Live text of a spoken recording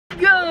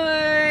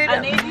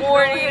Good morning. Go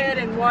ahead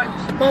and watch.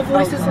 My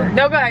voice is like,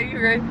 no, go ahead,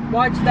 you're good.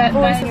 Watch that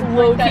voice thing is and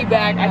low break key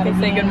that back. I can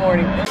say good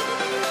morning.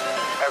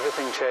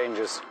 Everything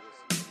changes.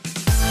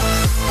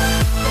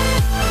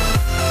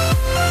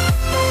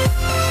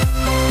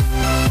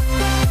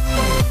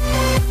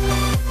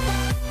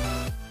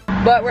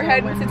 But we're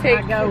heading to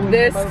take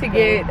this to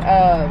get,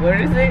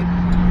 what is it?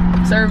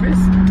 Service?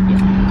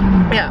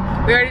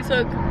 Yeah. We already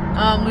took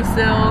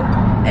Lucille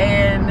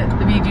and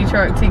the BG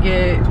truck to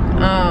get,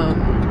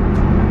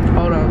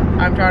 hold on,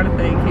 I'm trying to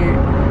think here.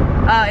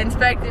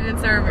 Inspected and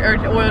served, or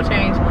oil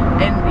change.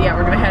 And yeah,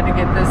 we're gonna have to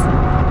get this,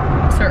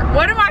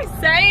 what am I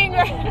saying?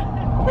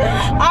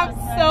 I'm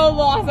so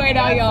lost right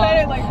now,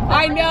 y'all.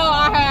 I know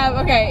I have,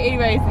 okay,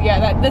 anyways,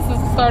 yeah, this is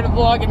the start of the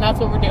vlog and that's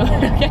what we're doing,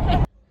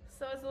 okay?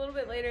 So it's a little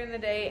bit later in the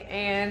day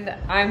and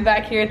I'm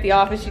back here at the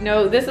office. You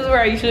know, this is where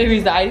I usually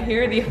reside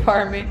here, the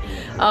apartment.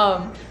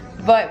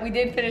 But we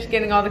did finish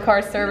getting all the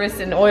cars serviced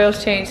and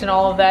oils changed and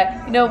all of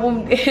that. You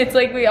know, it's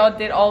like we all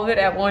did all of it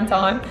at one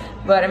time.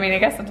 But I mean, I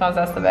guess sometimes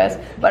that's the best.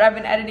 But I've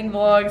been editing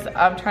vlogs.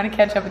 I'm trying to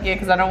catch up again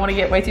because I don't want to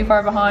get way too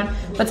far behind.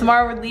 But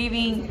tomorrow we're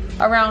leaving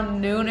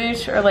around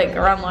noonish or like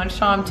around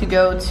lunchtime to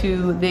go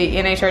to the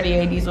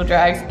NHRDA diesel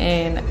drags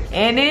in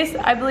Ennis,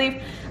 I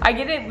believe. I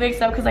get it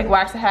mixed up because like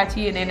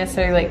Waxahachie and Ennis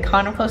are like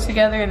kind of close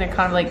together and they're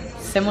kind of like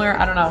similar.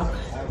 I don't know,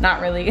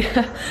 not really.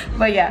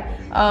 But yeah.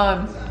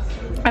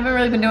 I haven't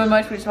really been doing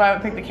much, which is why I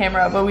haven't picked the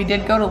camera up, but we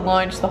did go to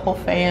lunch, the whole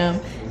fam,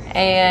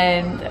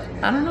 and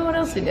I don't know what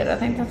else we did. I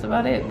think that's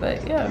about it,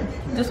 but yeah.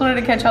 Just wanted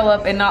to catch y'all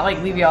up and not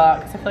like leave y'all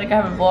out, because I feel like I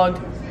haven't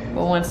vlogged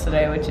but once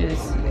today, which is,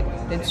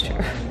 it's true.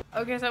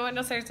 Okay, so I went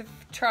downstairs to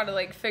try to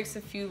like fix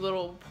a few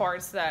little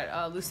parts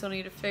that Lucille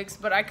needed to fix,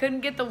 but I couldn't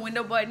get the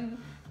window button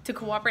to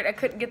cooperate. I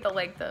couldn't get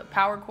the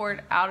power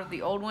cord out of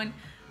the old one,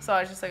 so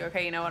I was just like,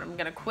 okay, you know what, I'm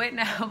gonna quit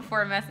now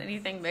before I mess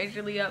anything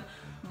majorly up,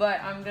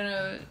 but I'm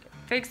gonna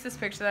fix this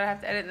picture that I have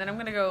to edit, and then I'm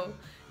gonna go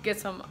get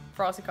some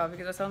frosted coffee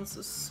because that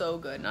sounds so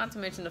good. Not to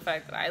mention the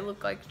fact that I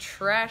look like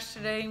trash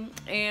today,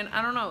 and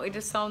I don't know, it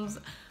just sounds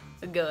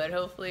good.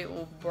 Hopefully it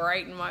will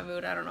brighten my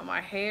mood. I don't know,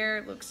 my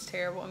hair looks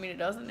terrible. I mean, it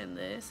doesn't in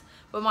this,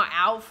 but my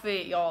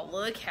outfit, y'all,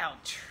 look how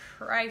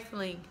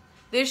trifling.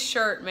 This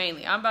shirt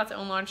mainly. I'm about to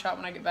online shop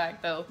when I get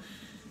back though,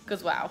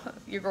 because wow,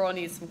 your girl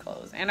needs some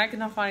clothes, and I could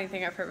not find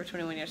anything at Forever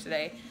 21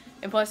 yesterday,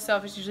 and plus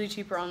stuff is usually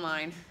cheaper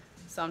online.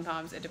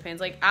 Sometimes it depends.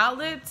 Like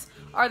outlets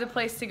are the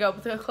place to go,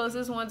 but the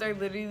closest ones are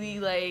literally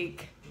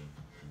like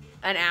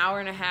an hour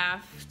and a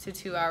half to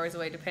 2 hours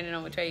away, depending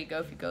on which way you go,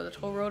 if you go the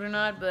toll road or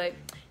not. But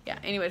yeah,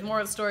 anyways,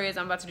 moral of the story is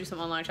I'm about to do some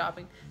online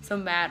shopping,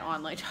 some mad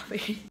online shopping.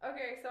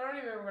 Okay, so I don't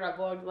even remember when I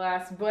vlogged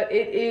last, but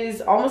it is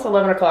almost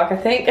 11 o'clock, I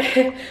think.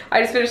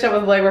 I just finished up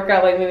with a leg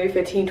workout like maybe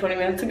 15-20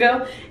 minutes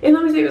ago, and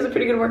let me say it was a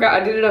pretty good workout.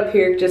 I did it up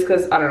here just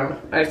because, I don't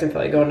know, I just didn't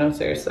feel like going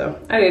downstairs, so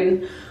I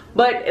didn't.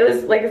 But it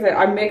was, like I said,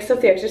 I mixed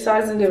up the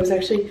exercise and it was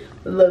actually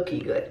low-key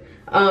good.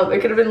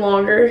 It could have been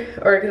longer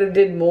or I could have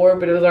did more,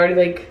 but it was already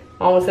like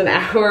almost an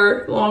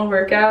hour long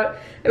workout.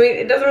 I mean,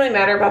 it doesn't really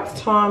matter about the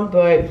time,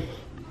 but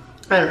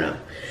I don't know.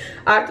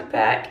 I have to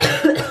pack.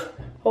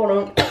 Hold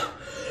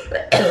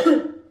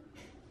on.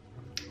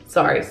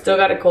 Sorry, still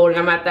got a cold and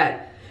I'm at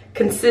that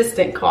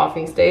consistent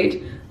coughing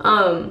stage.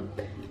 I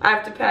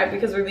have to pack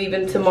because we're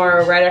leaving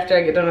tomorrow right after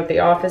I get done at the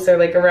office, or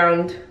like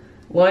around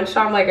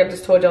lunchtime, like I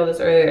just told y'all this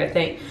earlier, I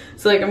think.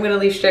 So like I'm gonna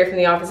leave straight from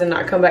the office and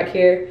not come back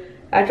here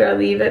after I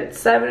leave at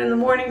 7 in the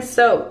morning.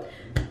 So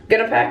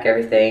gonna pack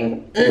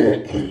everything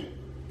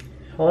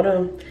hold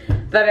on,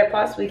 that I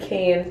possibly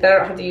can, that I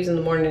don't have to use in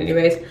the morning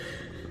anyways.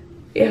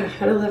 Yeah,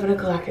 at 11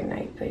 o'clock at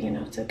night, but you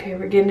know, it's okay,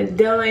 we're getting it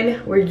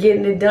done. We're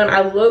getting it done.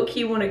 I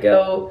low-key want to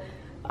go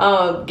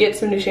get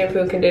some new shampoo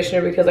and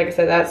conditioner because like I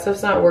said, that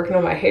stuff's not working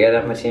on my hair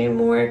that much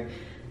anymore.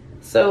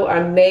 So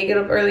I may get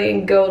up early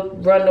and go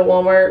run to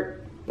Walmart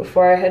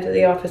before I head to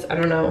the office. I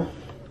don't know.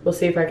 We'll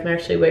see if I can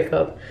actually wake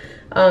up.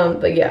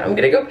 But yeah, I'm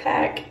gonna go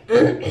pack.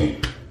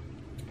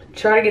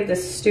 Try to get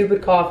this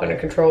stupid cough under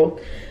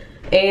control.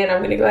 And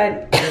I'm gonna go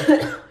ahead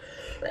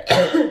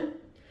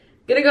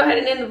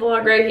and end the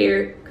vlog right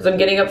here because I'm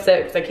getting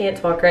upset because I can't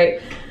talk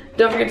right.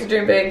 Don't forget to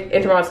dream big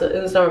and tomorrow's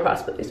in the summer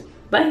possibilities.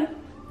 Bye.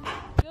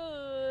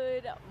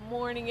 Good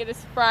morning. It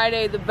is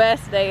Friday, the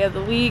best day of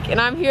the week, and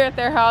I'm here at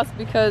their house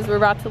because we're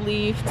about to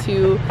leave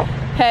to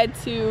head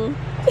to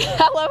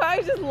I love how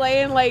he's just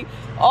laying like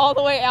all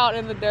the way out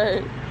in the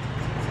dirt.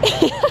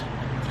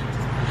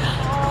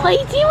 What are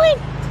you doing?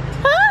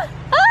 Huh?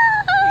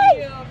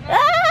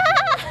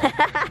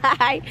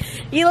 Hi.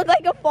 You look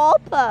like a fall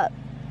pup.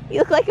 You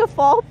look like a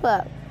fall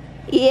pup.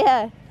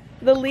 Yeah.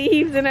 The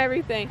leaves and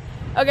everything.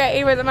 Okay,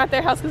 anyways, I'm at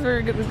their house because we're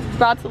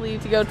about to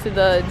leave to go to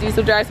the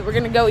diesel drive. So we're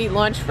gonna go eat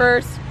lunch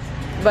first,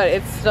 but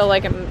it's still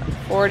like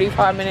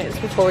 45 minutes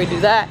before we do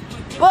that.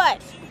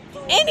 But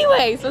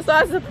anyways,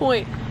 besides the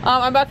point,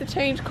 I'm about to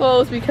change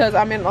clothes because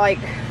I'm in like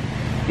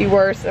the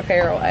worst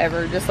apparel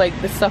ever. Just like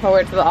the stuff I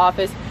wear to the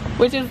office,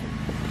 which is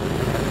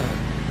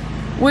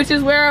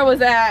where I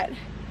was at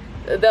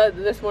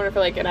this morning for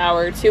like an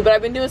hour or two. But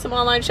I've been doing some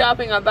online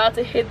shopping. I'm about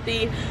to hit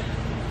the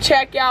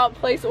checkout,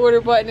 place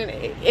order button,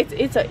 and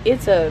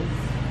it's a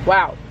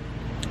wow.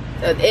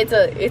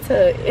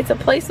 it's a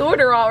place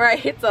order, all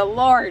right. It's a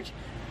large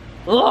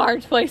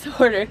place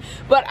order,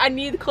 but I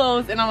need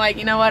clothes, and I'm like,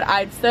 you know what,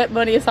 I'd set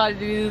money aside to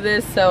do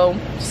this, so I'm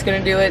just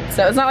gonna do it.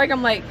 So it's not like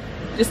I'm like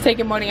just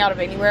taking money out of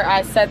anywhere.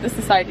 I set this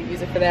aside to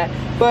use it for that.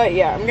 But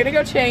yeah, I'm gonna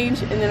go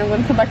change, and then I'm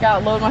gonna come back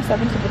out, load my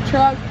stuff into the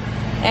truck,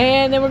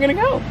 and then we're gonna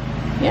go.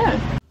 Yeah.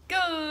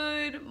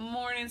 Good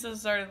morning. So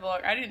started the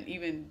vlog. I didn't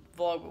even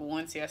vlog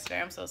once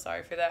yesterday. I'm so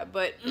sorry for that.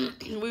 But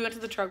we went to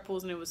the truck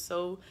pools, and it was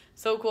so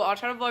cool. I'll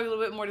try to vlog a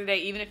little bit more today,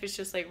 even if it's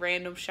just like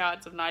random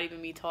shots of not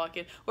even me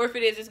talking. Or if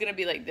it is, it's gonna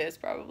be like this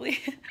probably.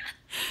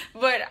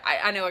 But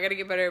I know I gotta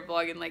get better at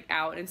vlogging like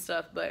out and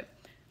stuff. But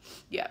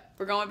yeah,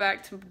 we're going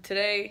back to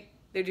today.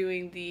 They're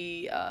doing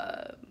the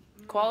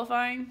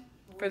qualifying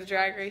for the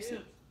drag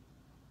racing.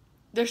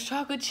 There's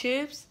chocolate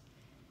chips.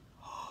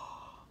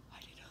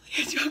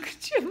 Chocolate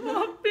chip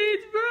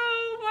muffins, bro.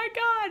 Oh my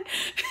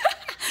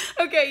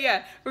god. Okay,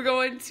 yeah, we're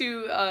going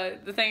to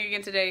the thing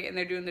again today, and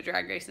they're doing the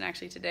drag racing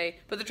actually today.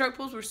 But the truck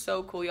pools were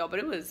so cool, y'all. But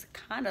it was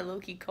kind of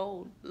low-key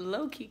cold, a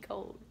little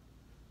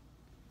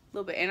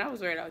bit. And I was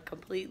wearing a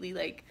completely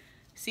like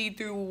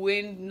see-through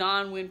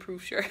non-windproof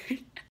shirt.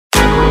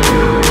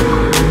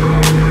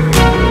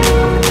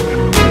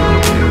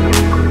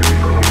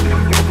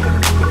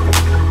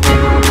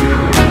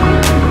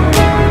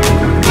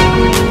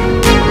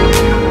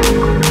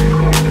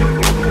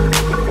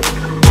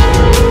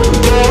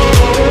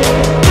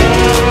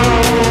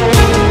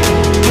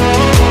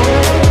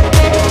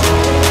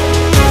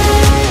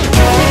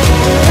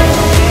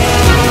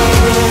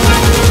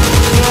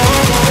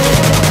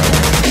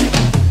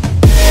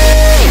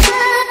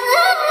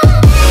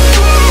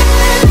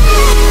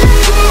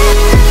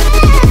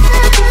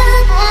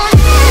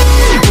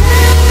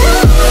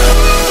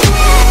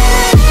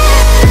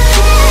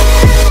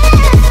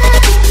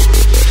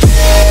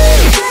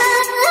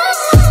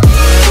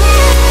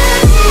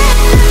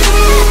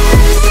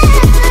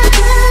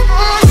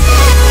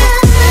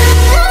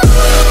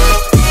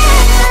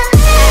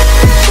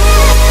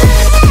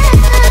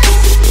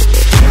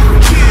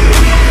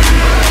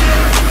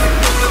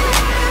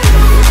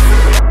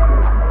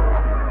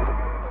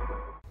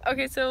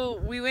 Okay, so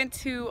we went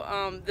to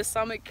the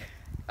Summit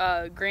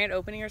grand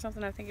opening or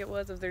something, I think it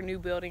was, of their new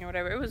building or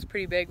whatever. It was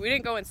pretty big. We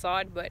didn't go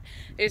inside, but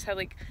they just had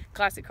like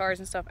classic cars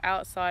and stuff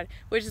outside,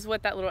 which is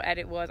what that little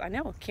edit was. I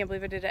know, can't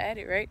believe I did an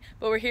edit, right?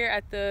 But we're here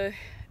at the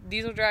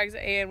diesel drags,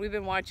 and we've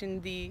been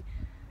watching the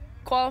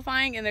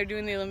qualifying, and they're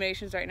doing the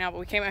eliminations right now. But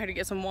we came out here to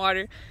get some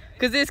water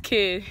because this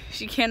kid,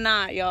 she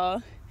cannot,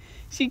 y'all.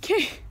 She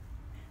can't.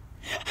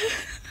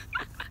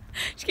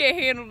 She can't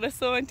handle the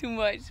sun too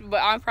much.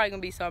 But I'm probably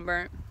gonna be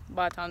sunburnt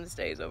by the time this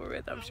day is over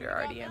with. I'm sure I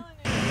already am.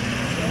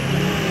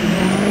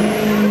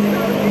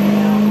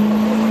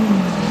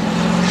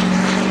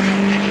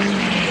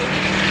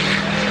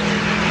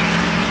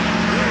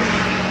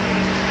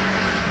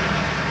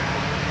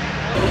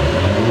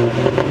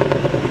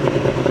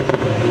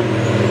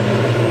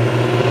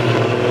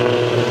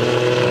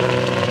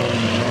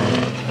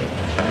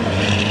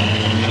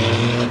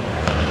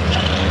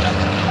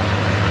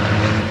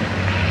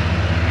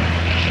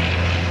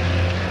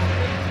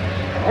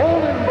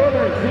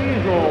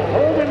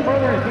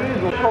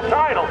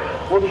 Title.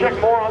 We'll check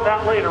more on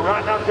that later.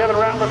 Right now, Kevin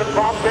Ratliff and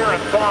Bob Barron.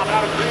 Bob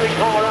out of Greeley,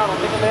 Colorado.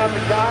 Taking down the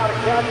guy out of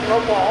Castle,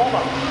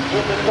 Oklahoma.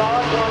 With the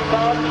Dodge on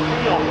Dodge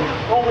field.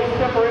 Only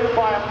separated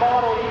by a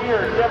model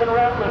year. Kevin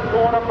Ratliff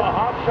going up the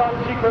Hot Shot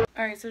Secret.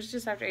 Alright, so it's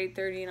just after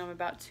 8:30, and I'm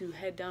about to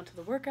head down to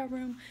the workout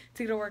room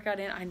to get a workout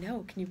in. I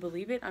know, can you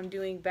believe it? I'm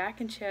doing back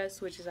and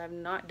chest, which is I've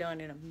not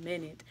done in a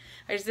minute.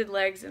 I just did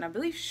legs, and I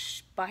believe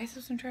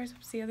biceps and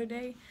triceps the other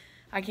day.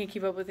 I can't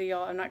keep up with it,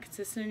 y'all. I'm not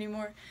consistent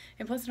anymore.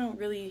 And plus, I don't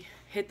really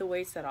hit the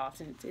weights that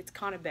often. It's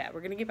kind of bad.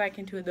 We're going to get back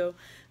into it, though,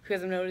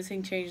 because I'm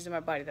noticing changes in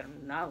my body that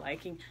I'm not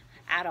liking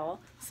at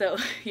all. So,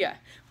 yeah,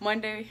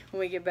 Monday,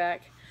 when we get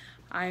back,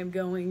 I am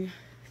going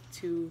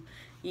to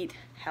eat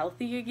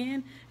healthy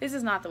again. This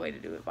is not the way to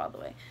do it, by the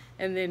way.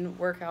 And then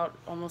work out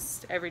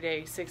almost every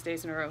day, 6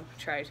 days in a row.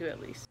 Try to,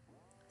 at least.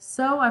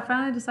 So, I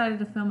finally decided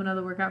to film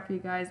another workout for you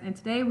guys. And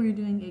today, we're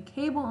doing a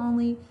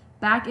cable-only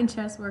back and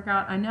chest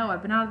workout. I know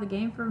I've been out of the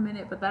game for a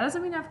minute, but that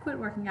doesn't mean I've quit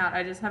working out.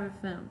 I just haven't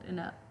filmed in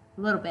a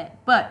little bit.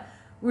 But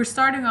we're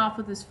starting off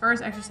with this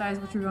first exercise,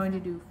 which we're going to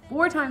do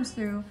 4 times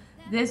through.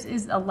 This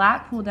is a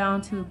lat pull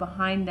down to a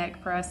behind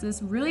neck press.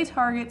 This really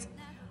targets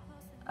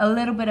a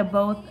little bit of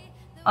both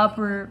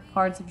upper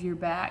parts of your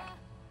back.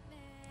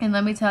 And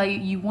let me tell you,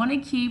 you want to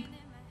keep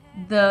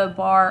the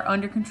bar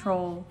under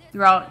control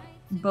throughout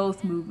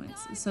both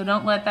movements. So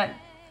don't let that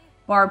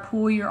bar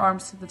pull your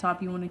arms to the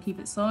top. You want to keep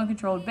it slow and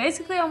controlled,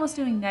 basically almost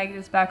doing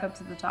negatives back up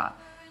to the top.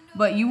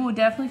 But you will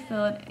definitely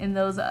feel it in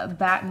those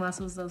back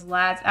muscles, those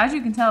lats. As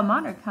you can tell,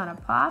 mine are kind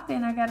of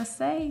popping, I gotta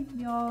say,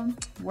 y'all.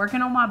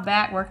 Working on my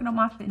back, working on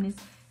my fitness.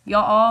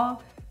 Y'all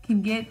all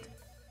can get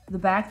the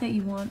back that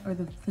you want or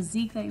the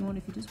physique that you want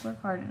if you just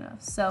work hard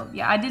enough. So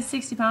yeah, I did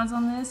 60 pounds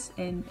on this,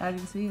 and as you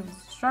can see, it was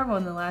a struggle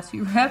in the last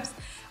few reps.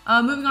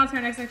 Moving on to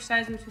our next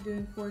exercise, which we're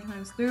doing 4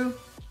 times through.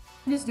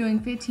 I'm just doing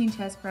 15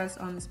 chest press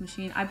on this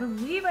machine. I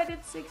believe I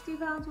did 60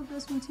 pounds with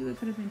this one too. It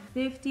could have been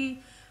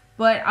 50,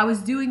 but I was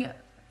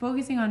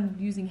focusing on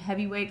using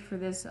heavy weight for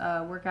this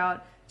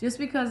workout just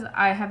because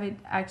I haven't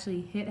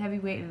actually hit heavy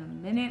weight in a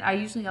minute. I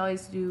usually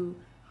always do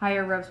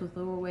higher reps with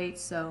lower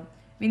weights. So,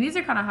 I mean, these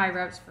are kind of high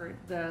reps for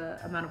the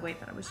amount of weight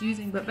that I was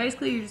using, but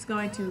basically you're just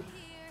going to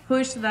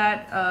push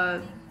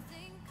that,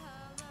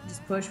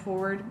 just push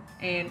forward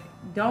and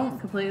don't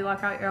completely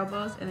lock out your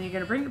elbows, and then you're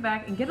going to bring it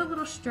back and get a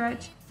little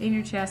stretch in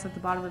your chest at the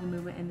bottom of the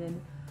movement, and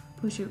then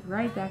push it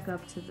right back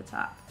up to the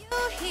top.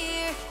 You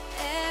hear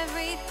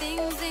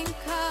everything's in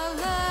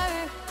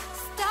color.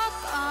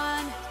 Stop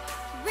on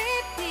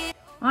repeat.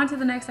 On to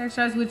the next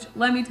exercise, which,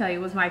 let me tell you,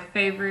 was my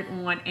favorite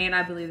one, and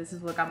I believe this is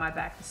what got my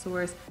back the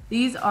sorest.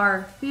 These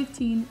are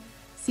 15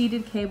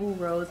 seated cable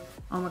rows.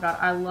 Oh my god,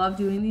 I love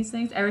doing these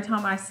things. Every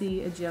time I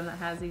see a gym that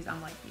has these, I'm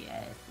like,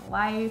 yes,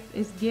 life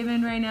is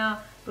given right now.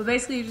 But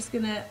basically, you're just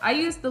gonna, I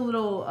use the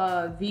little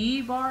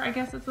V bar, I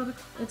guess that's what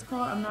it's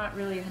called. I'm not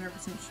really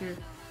 100% sure.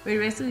 But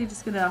you're basically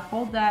just gonna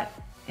hold that,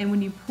 and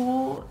when you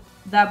pull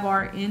that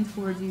bar in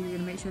towards you, you're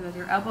gonna make sure that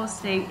your elbows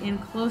stay in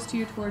close to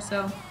your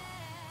torso,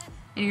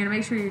 and you're gonna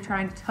make sure you're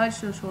trying to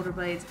touch those shoulder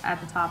blades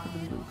at the top of the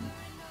movement.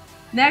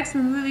 Next,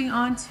 we're moving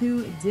on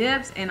to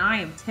dips, and I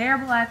am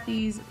terrible at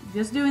these.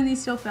 Just doing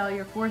these till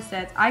failure, 4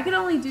 sets. I could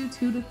only do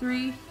 2 to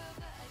 3,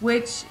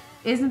 which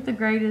isn't the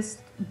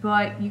greatest,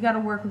 but you gotta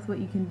work with what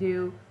you can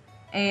do.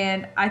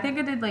 And I think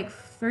I did like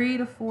 3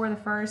 to 4 the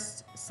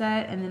first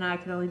set, and then I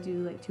could only do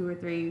like 2 or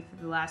 3 for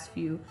the last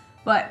few.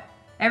 But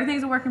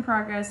everything's a work in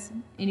progress,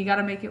 and you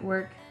gotta make it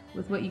work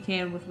with what you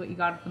can, with what you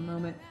got at the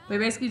moment. But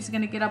you're basically just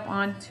gonna get up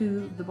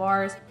onto the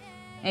bars,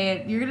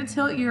 and you're gonna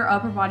tilt your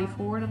upper body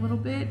forward a little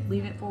bit,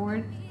 leave it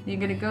forward. And you're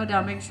gonna go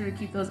down, make sure to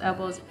keep those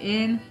elbows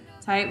in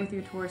tight with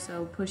your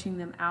torso, pushing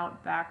them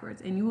out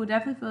backwards. And you will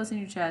definitely feel this in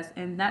your chest,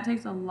 and that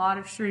takes a lot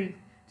of strength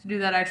to do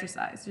that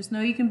exercise. Just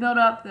know you can build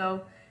up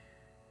though,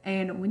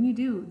 and when you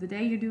do, the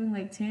day you're doing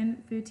like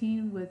 10,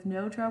 15 with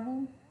no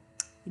trouble,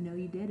 you know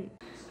you did it.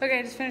 Okay,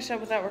 I just finished up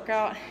with that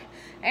workout,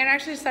 and I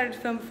actually decided to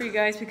film it for you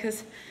guys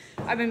because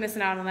I've been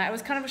missing out on that. It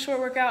was kind of a short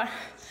workout,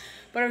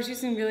 but I was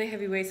using really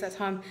heavy weights that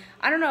time.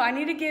 I don't know, I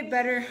need to get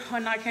better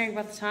on not caring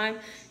about the time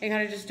and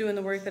kind of just doing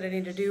the work that I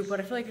need to do,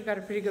 but I feel like I got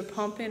a pretty good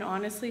pump in,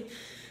 honestly.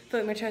 I feel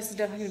like my chest is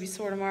definitely gonna be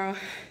sore tomorrow.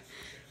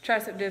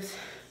 Tricep dips,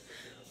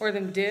 or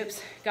them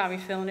dips, got me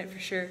feeling it for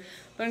sure.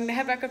 But I'm gonna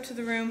head back up to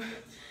the room,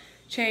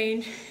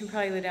 change, and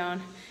probably lay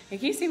down. And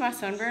can you see my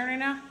sunburn right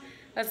now?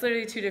 That's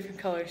literally 2 different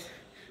colors.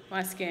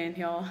 My skin,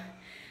 y'all.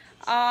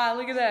 Ah,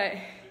 look at that.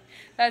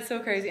 That's so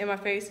crazy, and my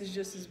face is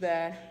just as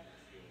bad.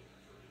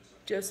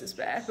 Just as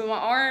bad. But my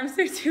arms,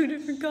 they're 2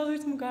 different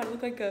colors. Oh my god, I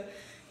look like a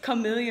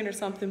chameleon or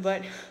something.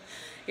 But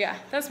yeah,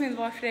 that's me in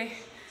the vlog today.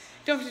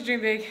 Don't forget to dream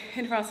big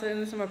and cross it, and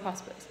there's some more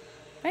possibilities.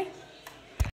 Bye.